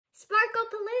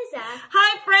Sparklepalooza.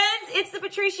 Hi friends, it's the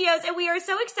Patricios and we are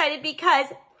so excited because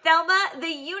Thelma the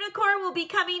Unicorn will be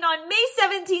coming on May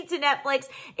 17th to Netflix.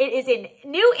 It is a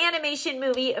new animation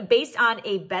movie based on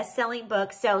a best-selling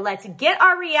book. So let's get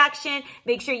our reaction.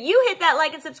 Make sure you hit that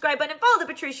like and subscribe button and follow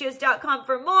thepatricios.com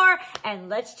for more. And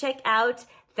let's check out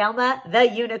Thelma the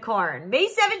Unicorn. May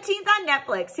 17th on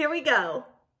Netflix. Here we go.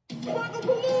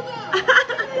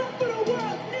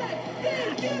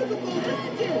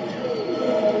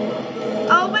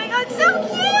 Oh my God, so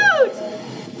cute!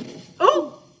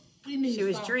 Oh, she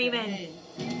was dreaming.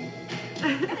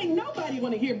 Ain't nobody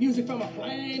want to hear music from a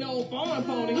plain old farm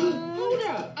pony. Hold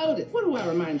up, Otis, what do I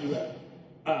remind you of?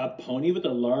 A pony with a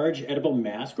large edible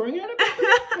mass growing out of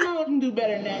it? Come on, you can do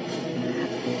better than that.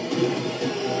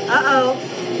 Uh-oh.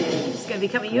 She's gonna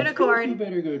become a unicorn. You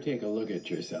better go take a look at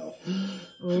yourself.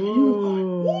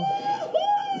 Ooh. Look,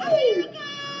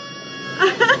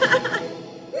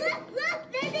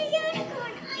 there's a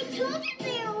unicorn. I told you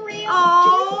they were real.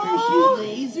 Oh.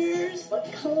 Lasers?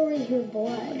 What color is your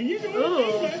blood? You doing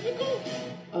anything magical?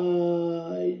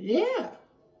 Yeah.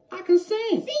 I can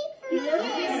sing. Sing for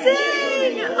us.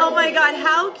 Sing! Oh my God,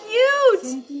 how cute!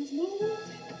 Something's moving,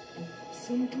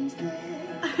 something's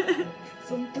there,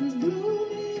 something's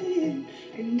blooming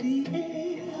in the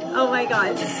air. Oh my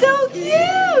God, so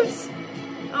cute!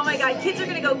 Oh my God, kids are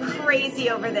gonna go crazy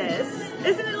over this.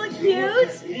 Isn't it look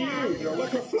cute? You're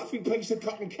like a fluffy piece of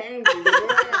cotton candy.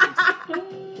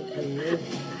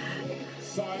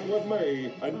 Sign with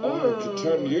me. I'm honored to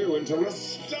turn you into a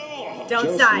star. Don't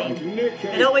Just sign. like Nicky.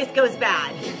 It always goes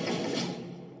bad.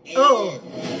 Oh.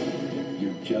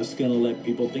 You're just gonna let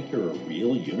people think you're a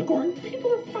real unicorn?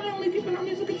 People are finally giving our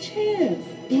music a chance.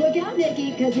 Look out,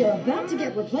 Nikki, because you're about to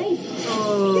get replaced.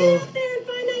 Oh. Get out there and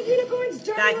find that unicorn's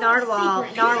dirty That narwhal.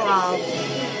 Narwhal.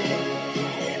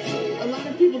 A lot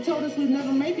of people told us we'd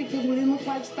never make it because we didn't look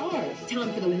like stars.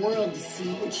 Time for the world to see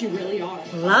what you really are.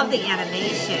 Love the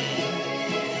animation.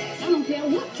 I don't care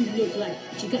what you look like,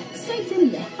 but you got to say from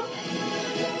your heart.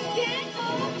 Get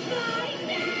off my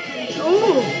face!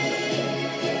 Ooh.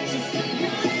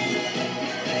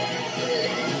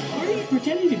 Why are you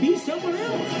pretending to be someone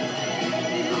else?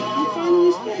 I'm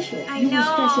finally special. I You were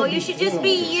know. special You should just before.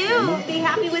 be you. Be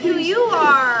happy with who you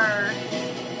are.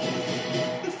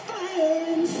 The fire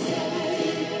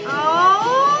inside.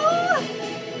 Oh.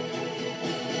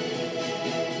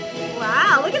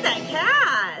 Wow, look at that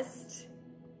cast.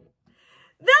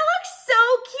 That looks so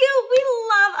cute. We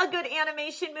love a good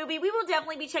animation movie. We will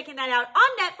definitely be checking that out on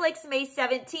Netflix May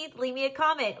 17th. Leave me a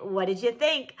comment. What did you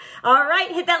think? All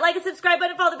right, hit that like and subscribe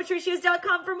button. Follow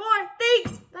thepatricios.com for more.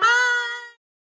 Thanks. Bye.